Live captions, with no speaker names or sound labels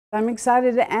I'm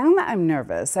excited and I'm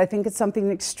nervous. I think it's something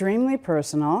extremely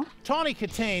personal. Tawny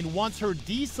Kitaen wants her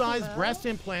D-sized breast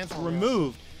implants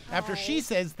removed after she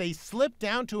says they slipped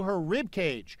down to her rib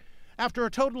cage. After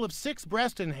a total of 6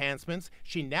 breast enhancements,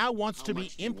 she now wants to be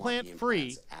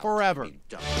implant-free forever.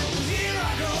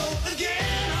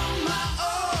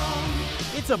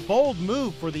 It's a bold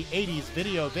move for the 80s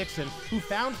video vixen who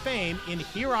found fame in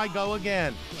Here I Go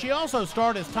Again. She also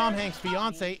starred as Tom Hanks'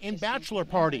 fiancee in Bachelor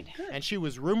Party, and she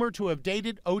was rumored to have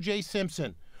dated O.J.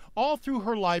 Simpson. All through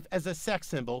her life as a sex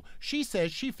symbol, she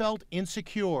says she felt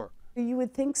insecure. You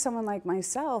would think someone like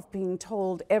myself being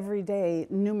told every day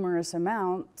numerous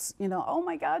amounts, oh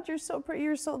my God, you're so pretty,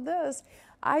 you're so this.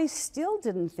 I still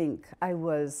didn't think I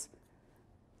was,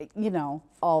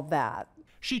 all that.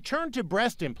 She turned to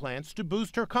breast implants to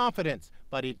boost her confidence,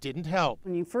 but it didn't help.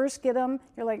 When you first get them,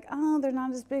 you're like, oh, they're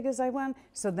not as big as I want.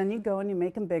 So then you go and you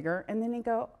make them bigger, and then you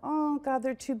go, oh God,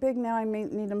 they're too big now, I may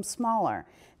need them smaller.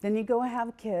 Then you go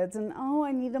have kids, and oh,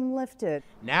 I need them lifted.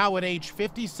 Now at age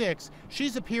 56,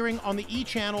 she's appearing on the E!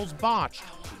 Channel's Botched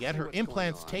to get her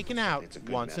implants taken out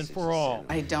once and for all.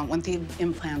 I don't want the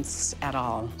implants at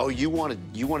all. Oh, you want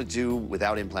to do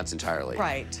without implants entirely?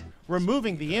 Right.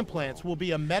 Removing the implants will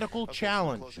be a medical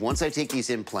challenge. Once I take these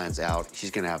implants out,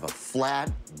 she's going to have a flat,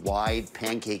 wide,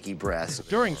 pancakey breast.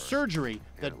 During surgery,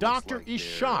 the doctor is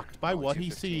shocked by what he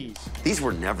sees. These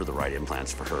were never the right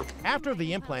implants for her. After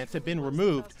the implants have been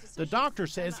removed, the doctor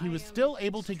says he was still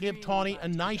able to give Tawny a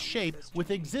nice shape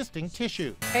with existing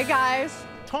tissue. Hey guys.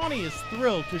 Tawny is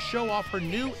thrilled to show off her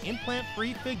new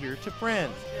implant-free figure to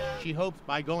friends. She hopes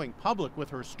by going public with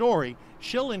her story,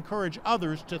 she'll encourage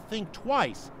others to think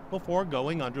twice before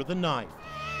going under the knife.